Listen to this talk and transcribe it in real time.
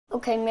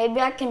Okay, maybe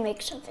I can make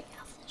something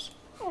out of this.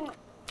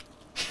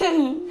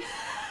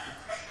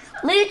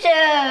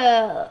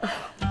 Lucha!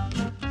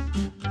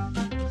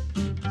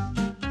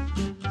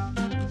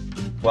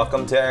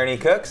 Welcome to Ernie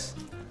Cooks.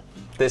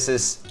 This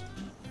is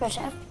The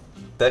chef.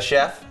 the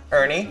chef,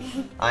 Ernie.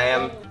 I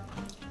am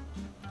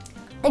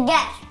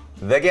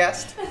The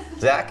guest.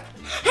 Zach.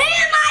 Hey,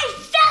 my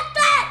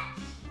assistant!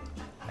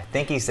 I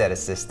think he said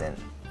assistant.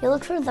 You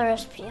look for the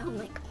recipe on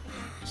my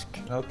mask.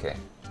 Okay.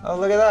 Oh,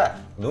 look at that.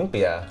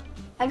 Lumpia.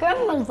 I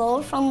got my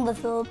Lord from the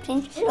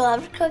Philippines. She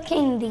loves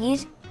cooking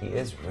these. He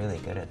is really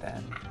good at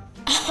that.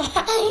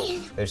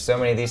 There's so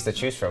many of these to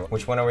choose from.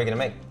 Which one are we gonna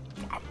make?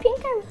 I think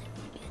I really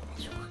want to do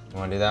this one. You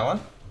wanna do that one?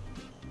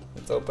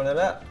 Let's open it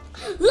up.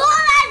 Look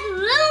at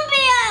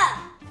Lumpia!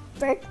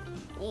 First,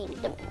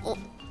 eat the meat.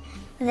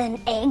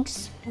 Then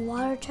eggs,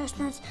 water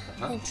chestnuts,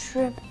 and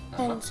shrimp,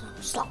 and some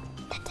salt.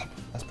 That's it.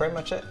 That's pretty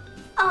much it.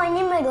 Oh, I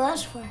need my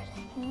gloves for it.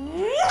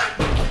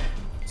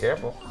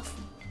 Careful.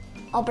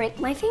 I'll break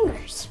my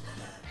fingers.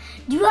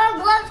 Do you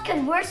have gloves?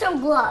 Because wear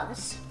some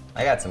gloves.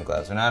 I got some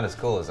gloves. They're not as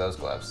cool as those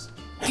gloves.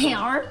 They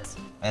aren't?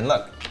 And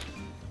look,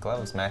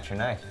 gloves match your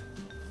knife.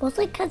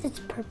 Mostly because it's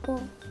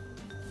purple.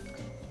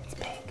 It's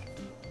big.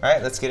 All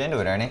right, let's get into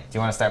it, Ernie. Do you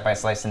want to start by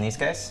slicing these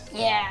guys?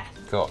 Yeah.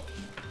 Cool.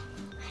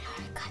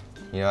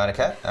 You know how to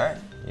cut? All right.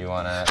 You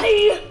want to...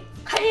 Hiya.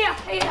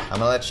 I'm going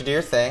to let you do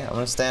your thing. I'm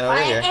going to stand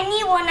over here. I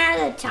need one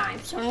at a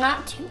time, so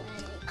not too many.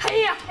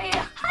 Hiya.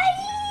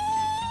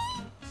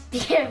 Be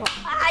careful.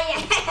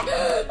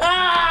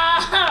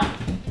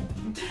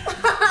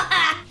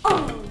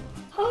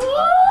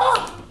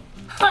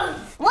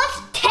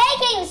 What's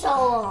taking so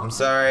long? I'm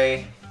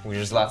sorry.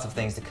 There's lots of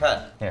things to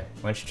cut. Here,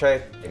 why don't you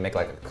try, you make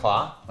like a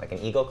claw, like an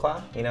eagle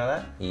claw, you know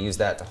that? You use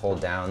that to hold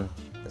down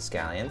the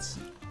scallions,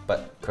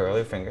 but curl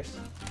your fingers.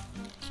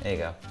 There you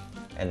go.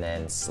 And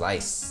then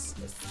slice,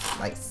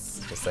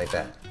 just like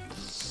that.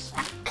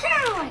 All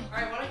right,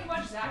 why don't you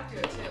watch Zach do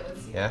it too?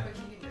 Let's see how quick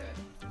he can do it.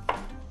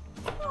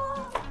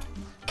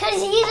 Because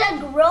he's a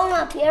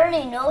grown-up, he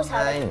already knows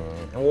how to.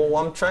 Well,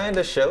 I'm trying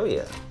to show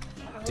you.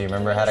 Do you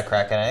remember how to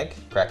crack an egg?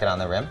 Crack it on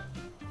the rim,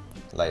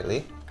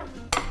 lightly.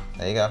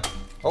 There you go.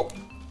 Oh,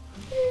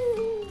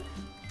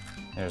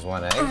 there's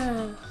one egg.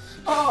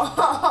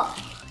 Oh,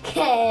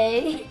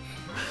 okay.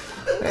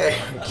 There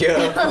you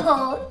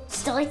go.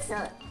 Soy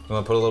sauce. You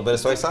want to put a little bit of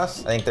soy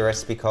sauce? I think the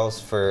recipe calls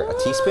for a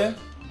teaspoon.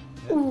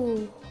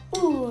 Ooh.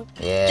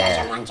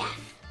 Yeah. All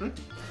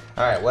All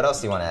right, what else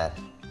do you want to add?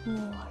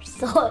 More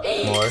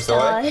soy. More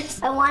soy?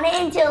 I want it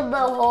until the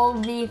whole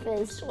beef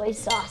is soy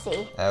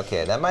saucy.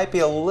 Okay, that might be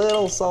a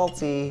little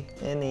salty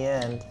in the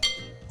end.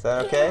 Is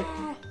that okay?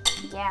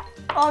 Yeah.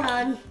 Hold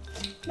on.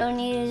 Don't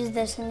need to use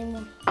this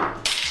anymore.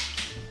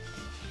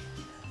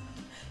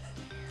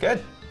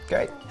 Good,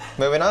 great.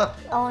 Moving on.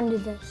 I want to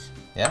do this.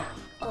 Yeah?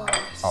 Oh,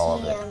 All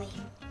of so it. yummy.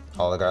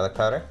 All the garlic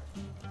powder?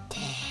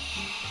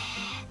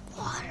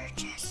 Water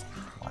chestnut.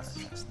 Water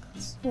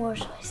chestnuts. More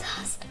soy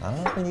sauce. I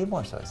don't know if we need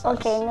more soy sauce.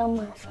 Okay, no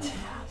more soy sauce.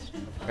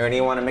 Ernie,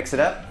 you want to mix it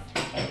up?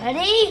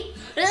 Ready?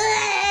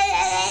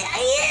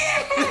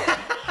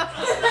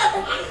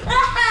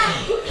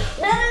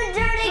 Little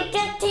dirty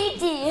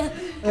Katiti.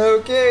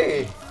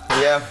 Okay.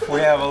 We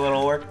have a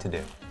little work to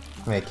do.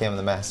 Make him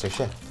the master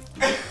chef.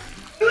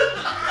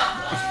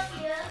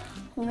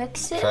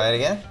 Mix it. Try it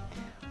again.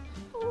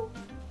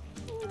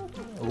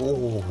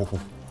 Ooh,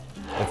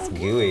 it's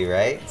gooey,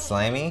 right?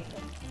 Slimy?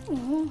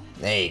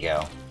 There you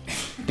go.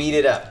 Beat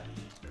it up.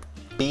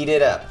 Beat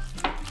it up.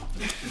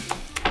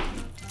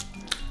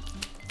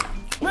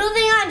 Moving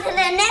on to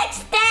the next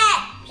step.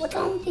 What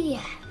one do you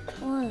have?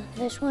 Oh,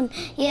 this one.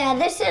 Yeah,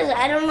 this is,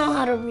 I don't know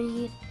how to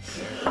read.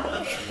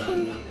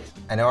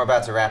 I know we're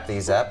about to wrap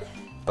these up,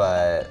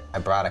 but I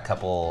brought a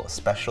couple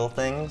special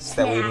things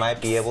that we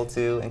might be able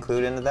to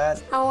include into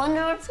that. I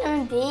wonder what it's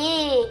gonna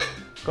be.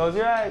 Close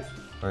your eyes.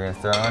 We're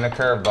gonna throw in a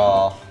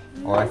curveball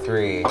or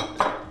 3.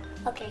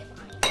 Okay,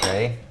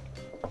 Ready?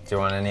 Do you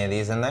want any of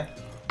these in there?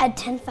 add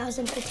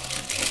 10,000 potato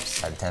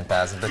chips. Add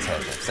 10,000 potato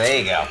chips. There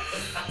you go.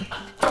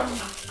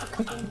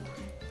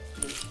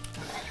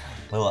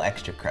 A little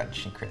extra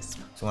crunch and crisp.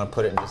 So you want to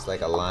put it in just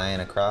like a line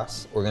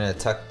across. We're gonna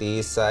tuck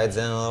these sides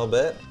in a little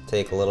bit.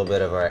 Take a little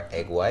bit of our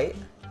egg white,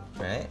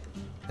 right?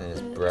 And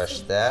just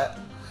brush that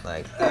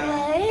like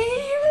that.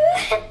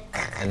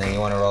 And then you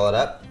want to roll it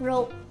up.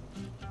 Roll.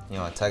 You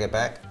want to tug it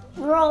back.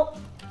 Roll.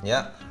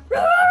 Yeah.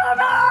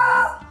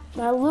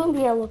 My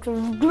lumpia looks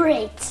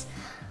great.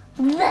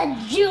 The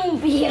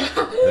jumpia.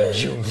 The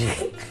jumpia.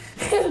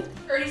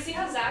 Ernie, see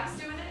how Zach's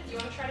doing it? Do you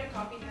want to try to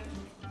copy him?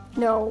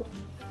 No.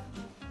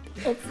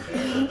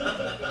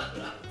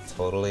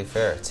 Totally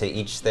fair. To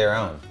each their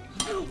own.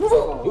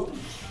 Whoa.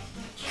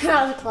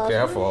 That was close.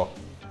 Careful.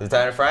 Is it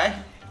time to fry?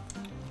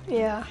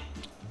 Yeah.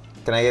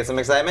 Can I get some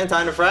excitement?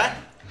 Time to fry?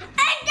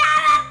 I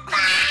gotta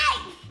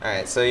fry! All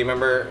right, so you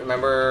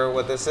remember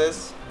what this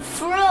is?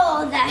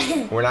 Throw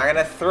that. We're not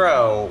gonna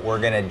throw, we're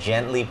gonna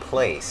gently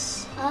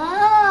place.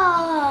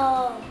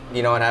 Oh.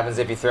 You know what happens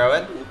if you throw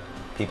it?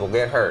 People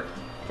get hurt. Do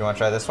you wanna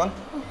try this one?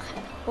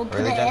 Okay. We'll put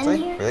Really it gently,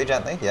 in here. really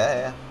gently,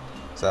 yeah.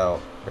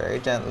 So Very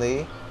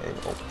gently. There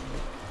you go.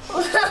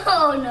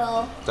 Oh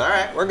no. It's all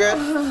right, we're good.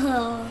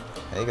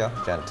 There you go,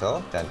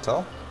 gentle,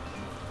 gentle.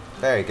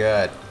 Very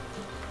good.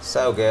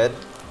 So good.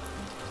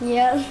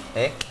 Yeah.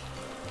 Hey,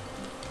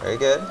 very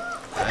good.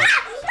 Ernie,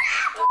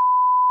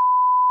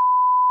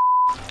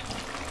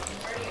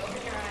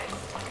 open your eyes.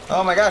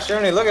 Oh my gosh,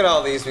 Ernie, look at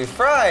all these we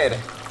fried.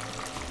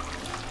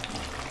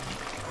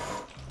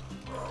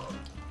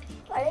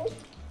 Ready?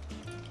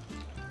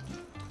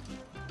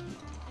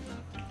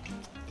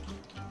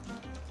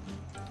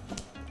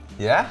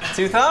 Yeah,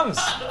 2 thumbs.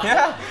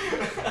 Yeah.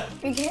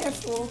 Be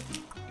careful.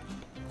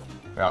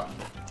 Yeah,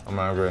 I'm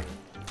gonna agree.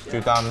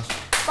 2 thumbs.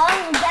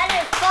 Thumbs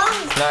better.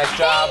 Thumbs. Nice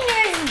job.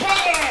 Fingers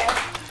better.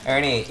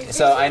 Ernie,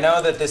 so I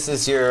know that this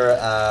is your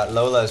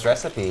Lola's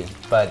recipe,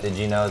 but did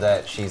you know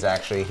that she's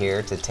actually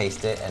here to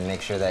taste it and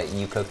make sure that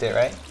you cooked it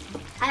right?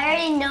 I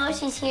already know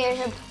she's here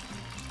to.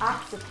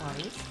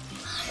 Octopi.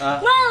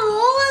 My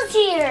Lola's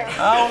here.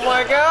 Oh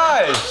my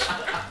gosh!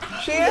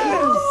 She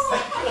is!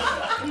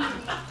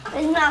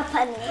 It's not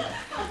funny.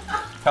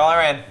 Call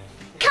her in.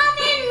 Come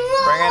in,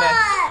 Lola. Bring it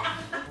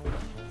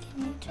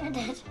Can you try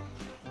that?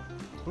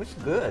 Looks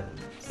good.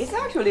 It's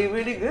actually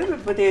really good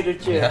with potato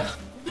chips. Yeah.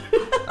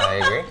 I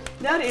agree.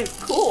 That is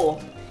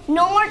cool.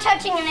 No more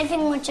touching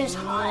anything which is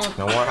hot.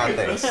 No more hot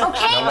things. Okay,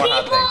 No more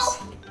hot people. things.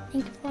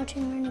 Thank you for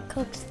watching Marina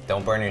Cooks.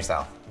 Don't burn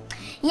yourself.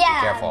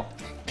 Yeah. Be careful.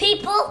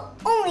 People,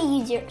 only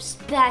use your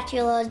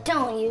spatula.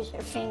 Don't use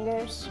your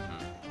fingers.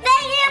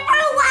 Thank you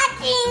for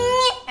watching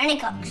Marina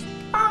Cooks.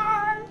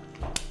 Bye.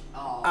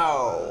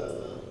 Oh.